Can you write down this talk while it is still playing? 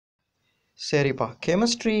சரிப்பா.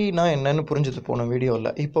 கெமிஸ்ட்ரினா என்னன்னு புரிஞ்சுது போன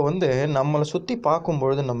வீடியோல. இப்போ வந்து நம்மள சுத்தி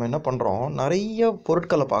பார்க்கும்பொழுது நம்ம என்ன பண்றோம், நெறைய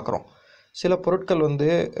பொருட்கள பார்க்குறோம். சில பொருட்கள் வந்து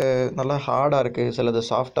நல்லா ஹார்டா இருக்கு, சிலது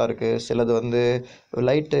சாஃப்ட்டா இருக்கு, சிலது வந்து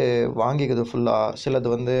லைட்டு வாங்கிக்குது ஃபுல்லா, சிலது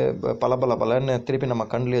வந்து பளபள பளன்னு திருப்பி நம்ம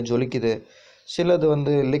கண்லயே ஜொலிக்குது. சிலது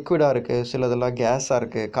வந்து லிக்விடா இருக்கு, சிலதெல்லாம் கேஸா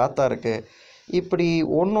இருக்கு, காத்தா இருக்கு. இப்படி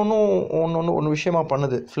ஒண்ணு விஷயமா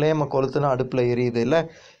பண்ணுது. ஃப்ளேம கொளுத்துனா அடுப்புல எரியுது இல்ல?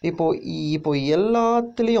 இப்போ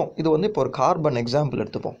எல்லாத்துலயும் இது வந்து இப்போ ஒரு கார்பன் எக்ஸாம்பிள்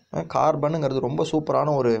எடுத்துப்போம். கார்பனுங்கிறது ரொம்ப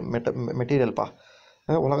சூப்பரான ஒரு மெட்டீரியல்ப்பா.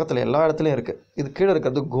 உலகத்துல எல்லா இடத்துலயும் இருக்கு. இது கீழ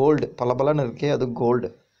இருக்கிறது கோல்டு. பளபளன்னு இருக்கே அது கோல்டு.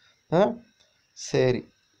 அ சரி.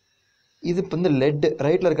 இது இப்ப வந்து லெட்.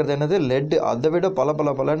 ரைட்ல இருக்கிறது என்னது? லெட். அத விட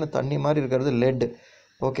பளபளன்னு தண்ணி மாரி இருக்கிறது லெட்.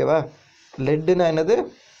 ஓகேவா? லெட்னா என்னது?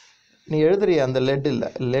 நீ எழுதுறிய அந்த லெட் இல்லை,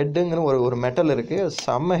 லெட்டுங்கிற ஒரு ஒரு மெட்டல் இருக்குது,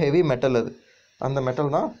 செம்ம ஹெவி மெட்டல் அது. அந்த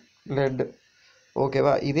மெட்டல் தான் லெட்டு.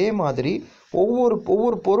 ஓகேவா? இதே மாதிரி ஒவ்வொரு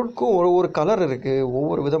ஒவ்வொரு பொருட்கும் ஒவ்வொரு கலர் இருக்குது,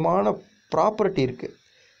 ஒவ்வொரு விதமான ப்ராப்பர்ட்டி இருக்குது.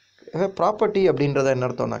 ப்ராப்பர்ட்டி அப்படின்றத என்ன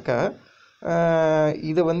அர்த்தம்னாக்கா,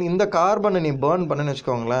 இது வந்து இந்த கார்பனை நீ பேர்ன் பண்ணுன்னு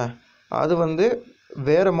வச்சுக்கோங்களேன், அது வந்து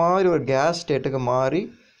வேறு மாதிரி ஒரு கேஸ் ஸ்டேட்டுக்கு மாறி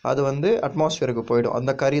அது வந்து அட்மாஸ்ஃபியருக்கு போயிடும்.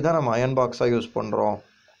 அந்த கறி தான் நம்ம அயன் பாக்ஸாக யூஸ் பண்ணுறோம்.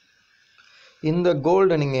 இந்த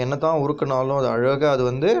கோல்டை நீங்கள் என்ன தான் உருக்குனாலும் அது அழகாக அது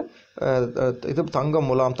வந்து இது தங்கம்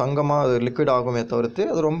முலாம் தங்கமாக அது லிக்விட் ஆகுமே தவிர்த்து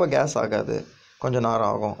அது ரொம்ப கேஸ் ஆகாது, கொஞ்சம் நேரம்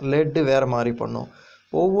ஆகும். லெட்டு வேறு மாதிரி பண்ணும்.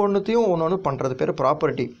 ஒவ்வொன்றுத்தையும் ஒன்று ஒன்று பண்ணுறது பேர்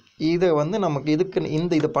ப்ராப்பர்ட்டி. இதை வந்து நமக்கு இதுக்கு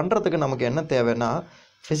இதை பண்ணுறதுக்கு நமக்கு என்ன தேவைன்னா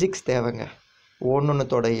ஃபிசிக்ஸ் தேவைங்க.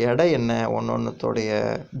 ஒன்றொன்றுத்தோட எடை என்ன, ஒன்றொன்றுத்தோடைய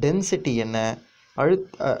டென்சிட்டி என்ன,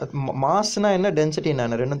 மாஸ்னால் என்ன, டென்சிட்டி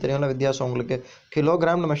என்ன, ரெண்டும் தெரியும்ல வித்தியாசம் உங்களுக்கு.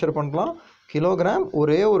 கிலோகிராமில் மெஷர் பண்ணலாம். கிலோகிராம்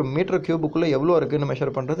ஒரே ஒரு மீட்டர் க்யூபுக்குள்ளே எவ்வளோ இருக்குதுன்னு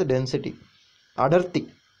மெஷர் பண்ணுறது டென்சிட்டி, அடர்த்தி,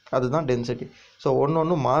 அதுதான் டென்சிட்டி. ஸோ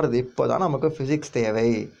ஒன்று மாறுது. இப்போ தான் நமக்கு ஃபிசிக்ஸ் தேவை.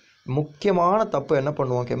 முக்கியமான தப்பு என்ன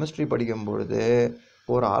பண்ணுவோம் கெமிஸ்ட்ரி படிக்கும் பொழுது,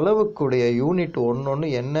 ஒரு அளவுக்குடைய யூனிட் ஒன்று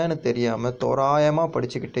என்னன்னு தெரியாமல் தோராயமாக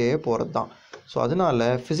படிச்சுக்கிட்டே போகிறது தான். ஸோ அதனால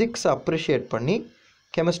ஃபிசிக்ஸை அப்ரிஷியேட் பண்ணி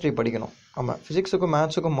கெமிஸ்ட்ரி படிக்கணும். ஆமாம், ஃபிசிக்ஸுக்கும்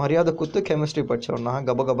மேத்ஸுக்கும் மரியாதை கொடுத்து கெமிஸ்ட்ரி படித்தோம்னா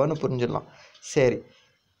கபகபான்னு புரிஞ்சிடலாம். சரி,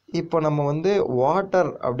 இப்போ நம்ம வந்து வாட்டர்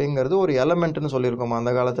அப்படிங்கிறது ஒரு எலமெண்ட்டுன்னு சொல்லியிருக்கோமா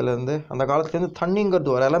அந்த காலத்துலேருந்து தண்ணிங்கிறது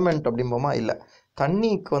ஒரு எலமெண்ட் அப்படிம்போமா? இல்லை.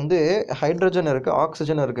 தண்ணிக்கு வந்து ஹைட்ரஜன் இருக்குது,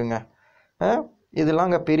 ஆக்சிஜன் இருக்குங்க. இதெல்லாம்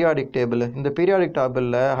அங்கே பீரியாடிக் டேபிள். இந்த பீரியாடிக்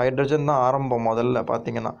டேபிளில் ஹைட்ரஜன் தான் ஆரம்பம் முதல்ல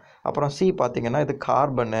பார்த்தீங்கன்னா. அப்புறம் சி பார்த்தீங்கன்னா இது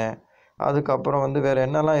கார்பனு. அதுக்கப்புறம் வந்து வேறு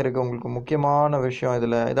என்னெல்லாம் இருக்குது உங்களுக்கு முக்கியமான விஷயம்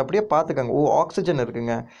இதில், இதை அப்படியே பார்த்துக்கங்க. ஆக்சிஜன்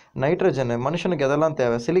இருக்குங்க, நைட்ரஜனு, மனுஷனுக்கு எதெல்லாம்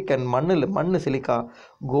தேவை, சிலிக்கன், மண் சிலிக்கா,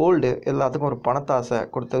 கோல்டு, எல்லாத்துக்கும் ஒரு பணத்தாசை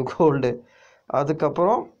கொடுத்தது கோல்டு.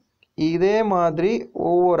 அதுக்கப்புறம் இதே மாதிரி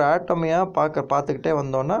ஒவ்வொரு ஆட்டமையாக பார்த்துக்கிட்டே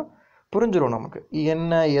வந்தோன்னா புரிஞ்சிடும் நமக்கு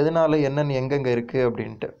என்ன எதனால என்னென்னு எங்கெங்கே இருக்குது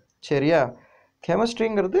அப்படின்ட்டு. சரியா?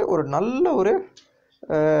 கெமிஸ்ட்ரிங்கிறது ஒரு நல்ல ஒரு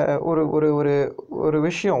ஒரு ஒரு ஒரு ஒரு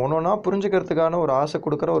விஷயம், ஒன்று ஒன்றா புரிஞ்சுக்கிறதுக்கான ஒரு ஆசை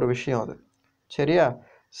கொடுக்குற ஒரு விஷயம் அது. சரியா?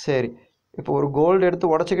 சரி, இப்போ ஒரு கோல்டு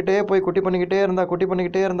எடுத்து உடச்சிக்கிட்டே போய் குட்டி பண்ணிக்கிட்டே இருந்தால்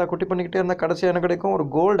கடைசியாக என்ன கிடைக்கும்? ஒரு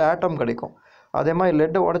கோல்டு ஆட்டம் கிடைக்கும். அதே மாதிரி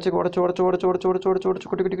லெட்டை உடச்சி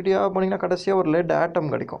குட்டி குட்டியாக போனீங்கன்னா கடைசியாக ஒரு லெட்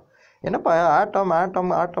ஆட்டம் கிடைக்கும். என்னப்பா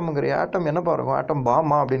ஆட்டம்ங்கிற ஆட்டம் என்னப்பா இருக்கும்? ஆட்டம்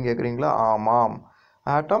பாமா அப்படின்னு கேட்குறீங்களா? ஆமாம்,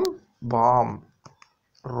 ஆட்டம் பாம்.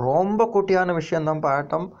 ரொம்ப குட்டியான விஷயந்தான்ப்பா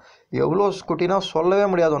ஆட்டம். எவ்வளோ குட்டினா சொல்லவே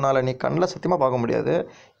முடியாது உன்னால், நீ கண்ணில் சத்தியமாக பார்க்க முடியாது.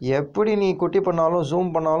 எப்படி நீ குட்டி பண்ணாலும்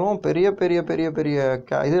ஜூம் பண்ணாலும் பெரிய பெரிய பெரிய பெரிய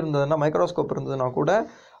இது இருந்ததுன்னா, மைக்ரோஸ்கோப் இருந்ததுன்னா கூட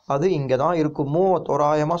அது இங்கே தான் இருக்குமோ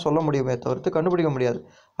தோராயமாக சொல்ல முடியுமே தவிர்த்து கண்டுபிடிக்க முடியாது.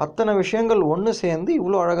 அத்தனை விஷயங்கள் ஒன்று சேர்ந்து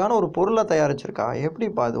இவ்வளோ அழகான ஒரு பொருளை தயாரிச்சிருக்கா.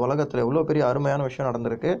 எப்படிப்பா இது உலகத்தில் இவ்வளோ பெரிய அருமையான விஷயம்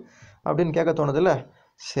நடந்திருக்கு அப்படின்னு கேட்க தோணுதில்ல?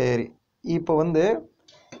 சரி,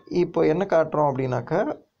 இப்போ என்ன காட்டுறோம் அப்படின்னாக்கா,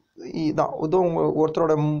 இதான்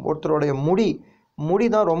ஒருத்தருடைய முடி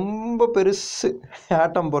தான் ரொம்ப பெருசு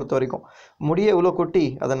ஆட்டம் பொறுத்த வரைக்கும். முடியை இவ்வளோ குட்டி,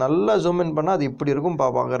 அதை நல்லா ஜூம் இன் பண்ணால் அது இப்படி இருக்கும்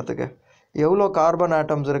பார்க்கறதுக்கு. எவ்வளோ கார்பன்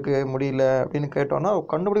ஆட்டம்ஸ் இருக்குது முடியல அப்படின்னு கேட்டோன்னா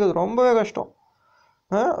கண்டுபிடிக்கிறது ரொம்பவே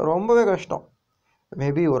கஷ்டம்.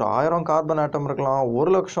 மேபி ஒரு 1000 கார்பன் ஆட்டம் இருக்கலாம்,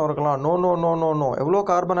 1,00,000 இருக்கலாம். நோ. எவ்வளோ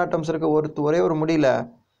கார்பன் ஆட்டம்ஸ் இருக்குது ஒரே ஒரு முடியல?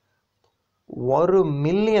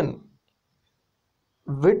 1,000,000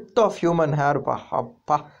 விட்த் ஆஃப் ஹியூமன் ஹேர்ப்பா.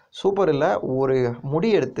 அப்பா சூப்பர் இல்லை? ஒரு முடி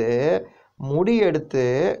எடுத்து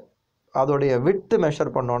அதோடைய விட்த்து மெஷர்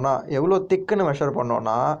பண்ணோன்னா, எவ்வளோ திக்குன்னு மெஷர்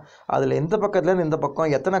பண்ணோன்னா, அதில் இந்த பக்கத்துலேருந்து இந்த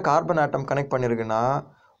பக்கம் எத்தனை கார்பன் ஆட்டம் கனெக்ட் பண்ணியிருக்குன்னா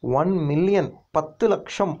 1,000,000,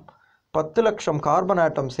 10 லட்சம் கார்பன்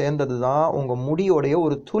ஆட்டம் சேர்ந்தது தான் உங்கள் முடியோடைய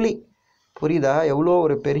ஒரு துளி. புரியுதா எவ்வளோ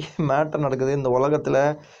ஒரு பெரிய மேட்டர் நடக்குது இந்த உலகத்தில்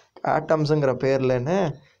ஆட்டம்ஸுங்கிற பேர்லன்னு?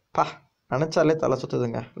 நினச்சாலே தலை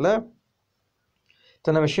சுற்றுதுங்க இல்லை?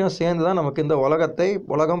 இத்தனை விஷயம் சேர்ந்து தான் நமக்கு இந்த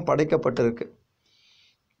உலகம் படைக்கப்பட்டிருக்கு.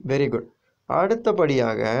 Very good.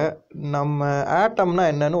 அடுத்தபடியாக நம்ம ஆட்டம்னா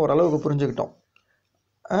என்னன்னு ஓரளவுக்கு புரிஞ்சுக்கிட்டோம்.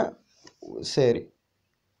 சரி,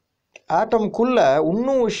 ஆட்டம்குள்ளே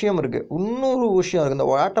இன்னொரு விஷயம் இருக்குது. இந்த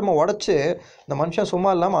ஆட்டமை உடச்சி இந்த மனுஷன் சும்மா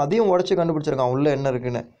இல்லாமல் அதையும் உடச்சி கண்டுபிடிச்சிருக்கான் உள்ளே என்ன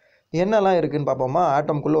இருக்குன்னு. என்னெல்லாம் இருக்குதுன்னு பார்ப்போமா?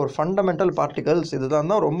 ஆட்டம்குள்ளே ஒரு ஃபண்டமெண்டல் பார்ட்டிகல்ஸ்,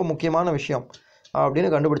 இதுதான் ரொம்ப முக்கியமான விஷயம்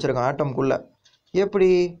அப்படின்னு கண்டுபிடிச்சிருக்கான் ஆட்டம்குள்ளே. எப்படி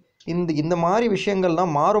இந்த மாதிரி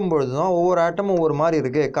விஷயங்கள்லாம் மாறும்பொழுது தான் ஒவ்வொரு ஆட்டமும் ஒவ்வொரு மாதிரி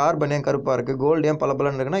இருக்குது. கார்பன் ஏன் கருப்பாக இருக்குது, கோல்டு ஏன்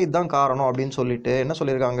பலபலன்னு இருக்குன்னா இதுதான் காரணம் அப்படின்னு சொல்லிட்டு என்ன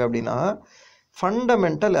சொல்லியிருக்காங்க அப்படின்னா,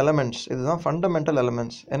 ஃபண்டமெண்டல் எலமெண்ட்ஸ், இதுதான் ஃபண்டமெண்டல்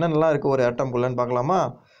எலமெண்ட்ஸ். என்னென்னலாம் இருக்குது ஒரு ஆட்டம்குள்ளேன்னு பார்க்கலாமா?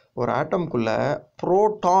 ஒரு ஆட்டம்குள்ளே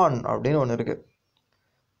புரோட்டான் அப்படின்னு ஒன்று இருக்குது.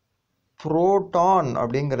 புரோட்டான்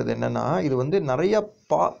அப்படிங்கிறது என்னென்னா, இது நிறைய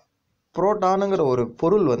புரோட்டானுங்கிற ஒரு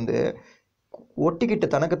பொருள் ஒட்டிக்கிட்டு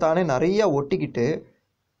தனக்குத்தானே நிறையா ஒட்டிக்கிட்டு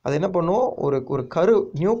அது என்ன பண்ணும், ஒரு கரு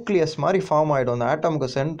நியூக்ளியஸ் மாதிரி ஃபார்ம் ஆகிடும். அந்த ஆட்டமுக்கு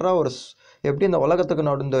சென்டராக எப்படி இந்த உலகத்துக்கு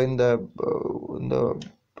இந்த இந்த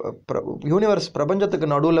யூனிவர்ஸ் பிரபஞ்சத்துக்கு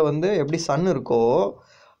நடுவில் எப்படி சன் இருக்கோ,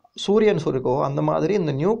 சூரியன் இருக்கோ, அந்த மாதிரி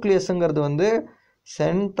இந்த நியூக்ளியஸுங்கிறது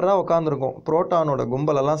சென்டராக உட்காந்துருக்கும். புரோட்டானோட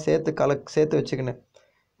கும்பலெல்லாம் சேர்த்து வச்சுக்கின்னு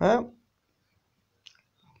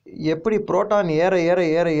எப்படி புரோட்டான் ஏற ஏற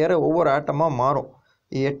ஏற ஏற ஒவ்வொரு ஆட்டமாக மாறும்.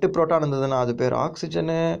 8 புரோட்டான் இருந்ததுன்னா அது பேர்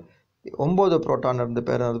ஆக்சிஜனு, 9 புரோட்டான் இருந்த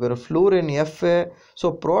பேர் அது பேர் ஃப்ளூரின், எஃப். ஸோ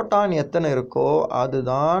புரோட்டான் எத்தனை இருக்கோ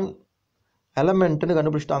அதுதான் எலமெண்ட்டுன்னு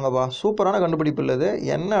கண்டுபிடிச்சிட்டாங்கப்பா. சூப்பரான கண்டுபிடிப்பு இல்லது.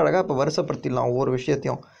 என்ன அழகாக இப்போ வருஷப்படுத்திடலாம் ஒவ்வொரு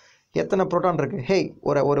விஷயத்தையும். எத்தனை புரோட்டான் இருக்குது, ஹேய்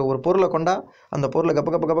ஒரு பொருளை கொண்டா அந்த பொருளை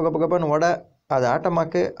கப்பன்னு உட, அது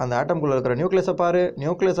ஆட்டமாக்கு. அந்த ஆட்டம்குள்ளே இருக்கிற நியூக்ளியஸை பாரு,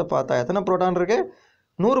 நியூக்ளியஸை பார்த்தா எத்தனை புரோட்டான் இருக்குது?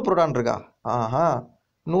 100 புரோட்டான் இருக்கா? ஆஹா,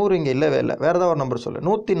 100 இங்கே இல்லவே இல்லை. வேறு ஏதாவது ஒரு நம்பர் சொல்லு.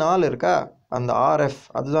 104 இருக்கா? அந்த ஆர்எஃப்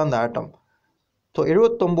அதுதான் அந்த ஆட்டம். ஸோ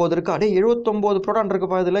 79 இருக்கா? அடே 79 புரோட்டான்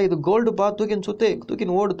இருக்குப்பா இதில், இது கோல்டுப்பா,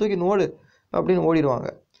 தூக்கின்னு ஓடு அப்படின்னு ஓடிடுவாங்க.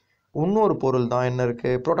 இன்னொரு பொருள் தான் என்ன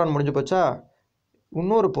இருக்குது, புரோட்டான் முடிஞ்சு போச்சா,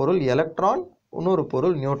 இன்னொரு பொருள் எலக்ட்ரான், இன்னொரு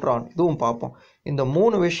பொருள் நியூட்ரான். இதுவும் பார்ப்போம். இந்த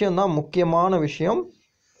 3 விஷயம்தான் முக்கியமான விஷயம்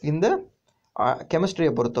இந்த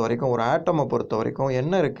கெமிஸ்ட்ரியை பொறுத்த வரைக்கும். ஒரு ஆட்டமை பொறுத்த வரைக்கும்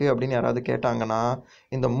என்ன இருக்குது அப்படின்னு யாராவது கேட்டாங்கன்னா,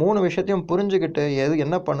 இந்த 3 விஷயத்தையும் புரிஞ்சுக்கிட்டு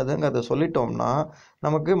என்ன பண்ணுதுங்கிறத சொல்லிட்டோம்னா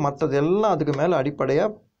நமக்கு மற்றது எல்லாம் அதுக்கு மேலே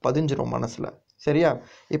அடிப்படையாக பதிஞ்சிரும் மனசில். சரியா?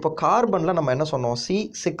 இப்போ கார்பனில் நம்ம என்ன சொன்னோம்,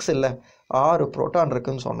 C6 இல்லை 6 புரோட்டான்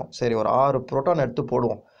இருக்குதுன்னு சொன்னோம். சரி, ஒரு 6 புரோட்டான் எடுத்து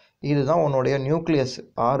போடுவோம். இதுதான் உன்னுடைய நியூக்ளியஸ்.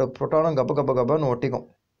 6 புரோட்டானும் கப்பன்னு ஒட்டிக்கும்.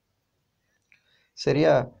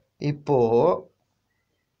 சரியா? இப்போ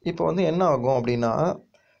என்ன ஆகும் அப்படின்னா,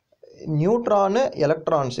 நியூட்ரானு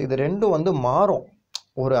எலக்ட்ரான்ஸ் இது ரெண்டும் மாறும்.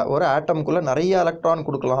 ஒரு ஆட்டம்குள்ளே நிறைய எலக்ட்ரான்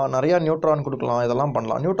கொடுக்கலாம், நிறையா நியூட்ரான் கொடுக்கலாம், இதெல்லாம்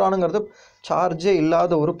பண்ணலாம். நியூட்ரானுங்கிறது சார்ஜே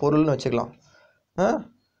இல்லாத ஒரு பொருள்னு வச்சுக்கலாம்.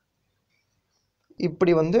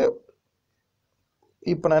 இப்படி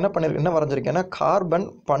இப்போ நான் என்ன வரைஞ்சிருக்கேன்னா, கார்பன்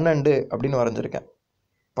 12 அப்படின்னு வரைஞ்சிருக்கேன்.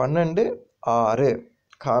 12 6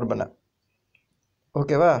 கார்பனை.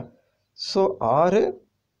 ஓகேவா? ஸோ 6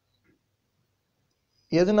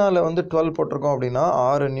 எதனால் 12 போட்டிருக்கோம் அப்படின்னா,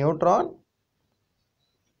 6 நியூட்ரான்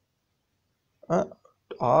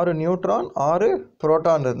 6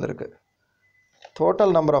 புரோட்டான் இருந்திருக்கு.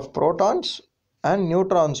 Total number of protons and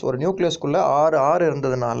neutrons ஒரு நியூக்ளியஸ்குள்ளே 6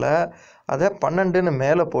 இருந்ததுனால அதை 12ன்னு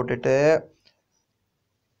மேலே போட்டுட்டு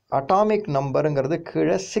அட்டாமிக் நம்பருங்கிறது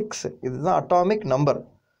கீழே 6. இதுதான் அட்டாமிக் நம்பர்.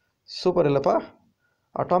 சூப்பர் இல்லைப்பா?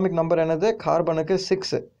 அட்டாமிக் நம்பர் என்னது? கார்பனுக்கு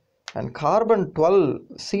 6 அண்ட் கார்பன் 12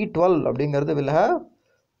 C12 அப்படிங்கிறது will have,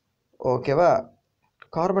 ஓகேவா,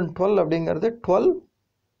 கார்பன் 12 அப்படிங்கிறது 12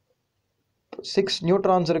 6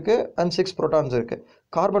 நியூட்ரான்ஸ் இருக்குது அண்ட் 6 புரோட்டான்ஸ் இருக்குது.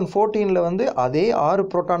 கார்பன் 14ல் அதே 6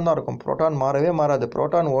 புரோட்டான் தான் இருக்கும். புரோட்டான் மாறவே மாறாது.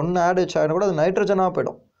 புரோட்டான் 1 ஆட் ஆகிடும் கூட அது நைட்ரஜனாக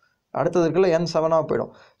போயிடும். அடுத்தது இருக்குல்ல N7ஆக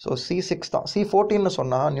போயிடும். ஸோ C6 தான். C14ன்னு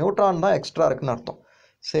சொன்னால் நியூட்ரான் தான் எக்ஸ்ட்ரா இருக்குன்னு அர்த்தம்.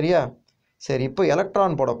 சரியா? சரி, இப்போ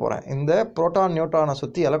எலக்ட்ரான் போட போகிறேன். இந்த புரோட்டான் நியூட்ரானை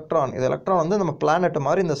சுற்றி எலக்ட்ரான், இது எலக்ட்ரான் நம்ம பிளானெட்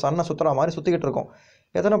மாதிரி இந்த சன்னை சுற்றுற மாதிரி சுற்றிக்கிட்டு இருக்கோம்.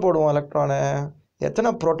 எத்தனை போடுவோம் எலக்ட்ரானு? எத்தனை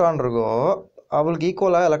புரோட்டான் இருக்கோ அவளுக்கு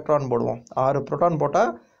ஈக்குவலாக எலக்ட்ரான் போடுவோம். 6 புரோட்டான்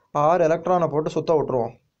போட்டால் 6 எலக்ட்ரானை போட்டு சுற்ற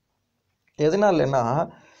விட்ருவோம். எதனாலன்னா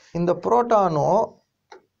இந்த புரோட்டானும்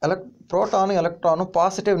எலக்ட்ரானும்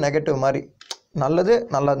பாசிட்டிவ் நெகட்டிவ் மாதிரி, நல்லது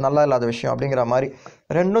நல்லா இல்லாத விஷயம் அப்படிங்கிற மாதிரி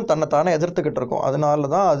ரெண்டும் தன்னைத்தானே எதிர்த்துக்கிட்டு இருக்கும். அதனால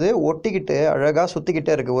தான் அது ஒட்டிக்கிட்டு அழகாக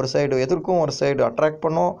சுற்றிக்கிட்டே இருக்குது. ஒரு சைடு எதிர்க்கும், ஒரு சைடு அட்ராக்ட்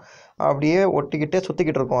பண்ணும், அப்படியே ஒட்டிக்கிட்டே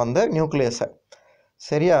சுற்றிக்கிட்டு இருக்கும் அந்த நியூக்ளியஸை.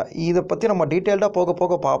 சரியா? இதை பற்றி நம்ம டீட்டெயில்டாக போக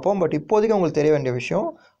போக பார்ப்போம். பட் இப்போதைக்கு உங்களுக்கு தெரிய வேண்டிய விஷயம்,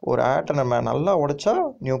 ஒரு ஆட்டை நம்ம நல்லா உடைச்சா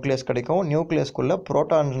நியூக்ளியஸ் கிடைக்கும். நியூக்ளியஸ்குள்ளே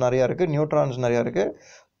புரோட்டான்ஸ் நிறையா இருக்குது, நியூட்ரான்ஸ் நிறையா இருக்குது.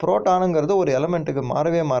 புரோட்டானுங்கிறது ஒரு எலமெண்ட்டுக்கு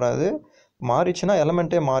மாறவே மாறாது. மாறிச்சுன்னா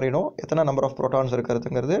எலமெண்ட்டே மாறிடும். எத்தனை நம்பர் ஆஃப் புரோட்டான்ஸ்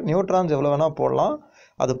இருக்கிறதுங்கிறது. நியூட்ரான்ஸ் எவ்வளோ வேணால் போடலாம்.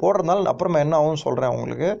 அது போடுறதுனால அப்புறமா என்ன ஆகும்னு சொல்கிறேன்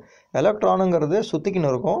உங்களுக்கு. எலக்ட்ரானுங்கிறது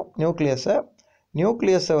சுற்றிக்கின்னு இருக்கும்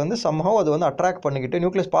நியூக்ளியஸை சம்ஹவ் அது அட்ராக்ட் பண்ணிக்கிட்டு,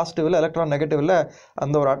 நியூக்ளியஸ் பாசிட்டிவில் எலக்ட்ரான் நெகட்டிவில்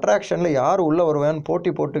அந்த ஒரு அட்ராக்ஷனில் யார் உள்ளே வருவேன்னு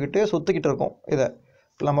போட்டி போட்டுக்கிட்டு சுற்றிக்கிட்டு இருக்கும். இதை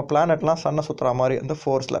நம்ம பிளானட்லாம் சன்னை சுற்றுற மாதிரி அந்த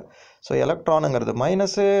ஃபோர்ஸில். So எலக்ட்ரானுங்கிறது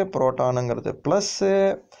minus, புரோட்டானுங்கிறது plus,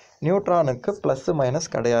 நியூட்ரானுக்கு plus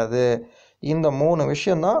minus கிடையாது. இந்த 3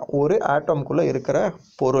 விஷயந்தான் ஒரு ஆட்டம்குள்ளே இருக்கிற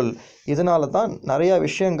பொருள். இதனால தான் நிறையா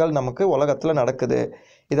விஷயங்கள் நமக்கு உலகத்தில் நடக்குது.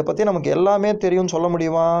 இதை பற்றி நமக்கு எல்லாமே தெரியும்னு சொல்ல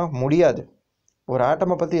முடியுமா? முடியாது. ஒரு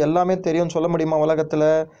ஆட்டமை பற்றி எல்லாமே தெரியும்னு சொல்ல முடியுமா உலகத்தில்?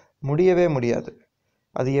 முடியவே முடியாது.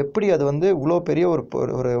 அது எப்படி அது இவ்வளோ பெரிய ஒரு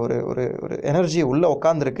ஒரு ஒரு ஒரு ஒரு எனர்ஜி உள்ளே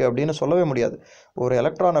உட்காந்துருக்கு அப்படின்னு சொல்லவே முடியாது. ஒரு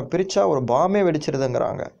எலக்ட்ரானை பிரித்தா ஒரு பாம்பே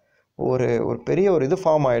வெடிச்சிருதுங்கிறாங்க. ஒரு ஒரு பெரிய ஒரு இது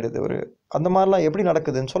ஃபார்ம் ஆகிடுது. அந்த மாதிரிலாம் எப்படி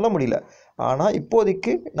நடக்குதுன்னு சொல்ல முடியல. ஆனால்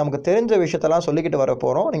இப்போதைக்கு நமக்கு தெரிஞ்ச விஷயத்தெல்லாம் சொல்லிக்கிட்டு வர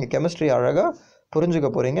போகிறோம். நீங்கள் கெமிஸ்ட்ரி அழகாக புரிஞ்சுக்க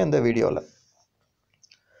போகிறீங்க இந்த வீடியோவில்.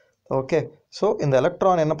 ஓகே, ஸோ இந்த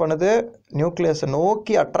எலக்ட்ரான் என்ன பண்ணுது? நியூக்ளியஸை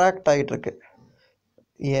நோக்கி அட்ராக்ட் ஆகிட்டுருக்கு.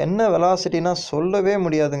 என்ன வெலாசிட்டினா சொல்லவே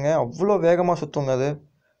முடியாதுங்க. அவ்வளோ வேகமாக சுற்றுங்க அது.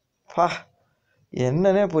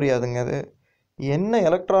 என்னன்னே புரியாதுங்க அது. என்ன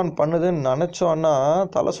எலக்ட்ரான் பண்ணுதுன்னு நினச்சோன்னா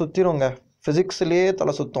தலை சுற்றிடுங்க. ஃபிசிக்ஸ்லேயே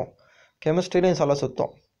தலை சுற்றும், கெமிஸ்ட்ரிலையும் தலை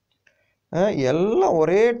சுற்றும். எல்லாம்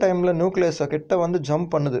ஒரே டைமில் நியூக்ளியஸை கிட்ட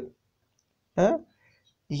ஜம்ப் பண்ணுது.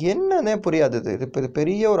 என்னன்னே புரியாது. இது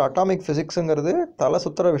பெரிய ஒரு அட்டாமிக் ஃபிசிக்ஸுங்கிறது தலை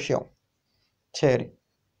சுற்றுற விஷயம். சரி,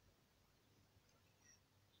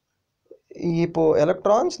 இப்போது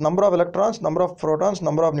electrons, number of electrons, number of protons,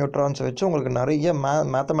 number of நியூட்ரான்ஸை வச்சு உங்களுக்கு நிறைய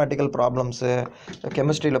மேத்தமேட்டிக்கல் ப்ராப்ளம்ஸு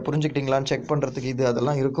கெமிஸ்ட்ரியில் புரிஞ்சுக்கிட்டீங்களான்னு செக் பண்ணுறதுக்கு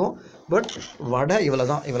அதெல்லாம் இருக்கும். பட் இவ்வளோ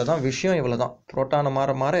தான் விஷயம். இவ்வளோ தான். புரோட்டானை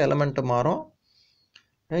மாற எலமெண்ட்டு மாறும்.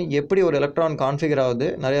 எப்படி ஒரு எலக்ட்ரான் கான்ஃபிகர் ஆகுது,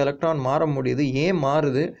 நிறைய எலக்ட்ரான் மாற முடியுது, ஏன்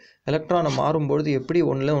மாறுது, எலக்ட்ரானை மாறும்பொழுது எப்படி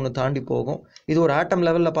ஒன்றில் ஒன்று தாண்டி போகும். இது ஒரு ஆட்டம்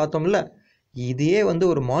லெவலில் பார்த்தோம்ல. இதையே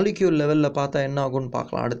ஒரு மாலிக்யூல் லெவலில் பார்த்தா என்ன ஆகும்னு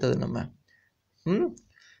பார்க்கலாம் அடுத்தது நம்ம.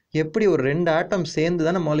 எப்படி ஒரு 2 ஆட்டம் சேர்ந்து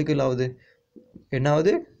தானே மாலிக்யூல் ஆகுது.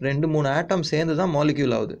 என்னாவது 2-3 ஆட்டம் சேர்ந்து தான்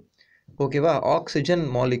மாலிக்யூல் ஆகுது. ஓகேவா? ஆக்சிஜன்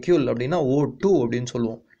மாலிக்யூல் அப்படின்னா O2 அப்படின்னு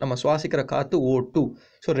சொல்லுவோம். நம்ம சுவாசிக்கிற காற்று O2.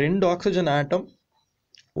 ஸோ 2 ஆக்சிஜன் ஆட்டம்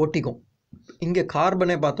ஒட்டிக்கும். இங்கே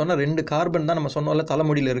கார்பனே பார்த்தோன்னா 2 கார்பன் தான் நம்ம சொன்னோம்ல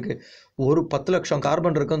தலைமுடியில் இருக்குது. ஒரு 10 லட்சம்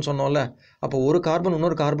கார்பன் இருக்குன்னு சொன்னோம்ல. அப்போ ஒரு கார்பன்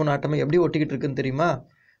இன்னொரு கார்பன் ஆட்டமை எப்படி ஒட்டிக்கிட்டு இருக்குன்னு தெரியுமா?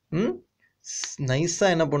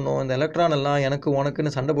 நைஸாக என்ன பண்ணும், இந்த எலக்ட்ரான் எல்லாம் எனக்கு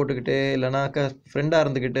உனக்குன்னு சண்டை போட்டுக்கிட்டு இல்லைனாக்கா ஃப்ரெண்டாக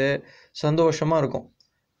இருந்துக்கிட்டு சந்தோஷமாக இருக்கும்.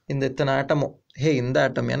 இந்த இத்தனை ஆட்டமும், இந்த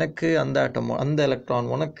ஆட்டம் எனக்கு, அந்த ஆட்டமும், அந்த எலக்ட்ரான்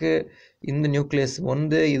உனக்கு, இந்த நியூக்ளியஸ்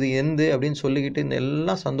இது எந்து அப்படின்னு சொல்லிக்கிட்டு இந்த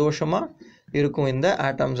எல்லாம் சந்தோஷமாக இருக்கும் இந்த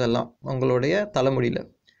ஆட்டம்ஸ் எல்லாம் உங்களுடைய தலைமுடியில்.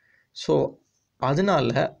 ஸோ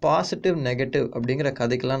அதனால பாசிட்டிவ் நெகட்டிவ் அப்படிங்கிற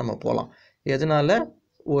கதைக்கெல்லாம் நம்ம போகலாம். எதனால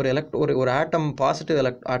ஒரு ஆட்டம் பாசிட்டிவ்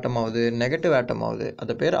ஆட்டம் ஆகுது, நெகட்டிவ் ஆட்டம் ஆகுது,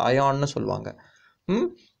 அது பேர் அயான்னு சொல்லுவாங்க.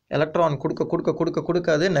 எலக்ட்ரான்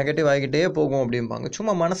கொடுக்க அது நெகட்டிவ் ஆகிக்கிட்டே போகும் அப்படிம்பாங்க.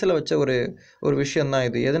 சும்மா மனசில் வச்ச ஒரு விஷயந்தான்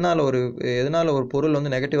இது. எதனால் ஒரு பொருள்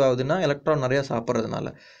நெகட்டிவ் ஆகுதுன்னா எலக்ட்ரான் நிறையா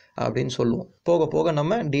சாப்பிட்றதுனால அப்படின்னு சொல்லுவோம். போக போக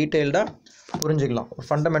நம்ம டீட்டெயில்டாக புரிஞ்சுக்கலாம்.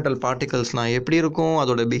 ஃபண்டமெண்டல் பார்ட்டிகல்ஸ்னால் எப்படி இருக்கும்,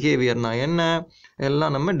 அதோட பிஹேவியர்னால் என்ன,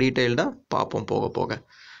 எல்லாம் நம்ம டீட்டெயில்டாக பார்ப்போம் போக போக.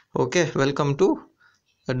 Okay, welcome to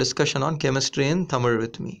a discussion on chemistry in Tamil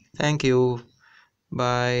with me. Thank you.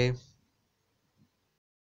 Bye.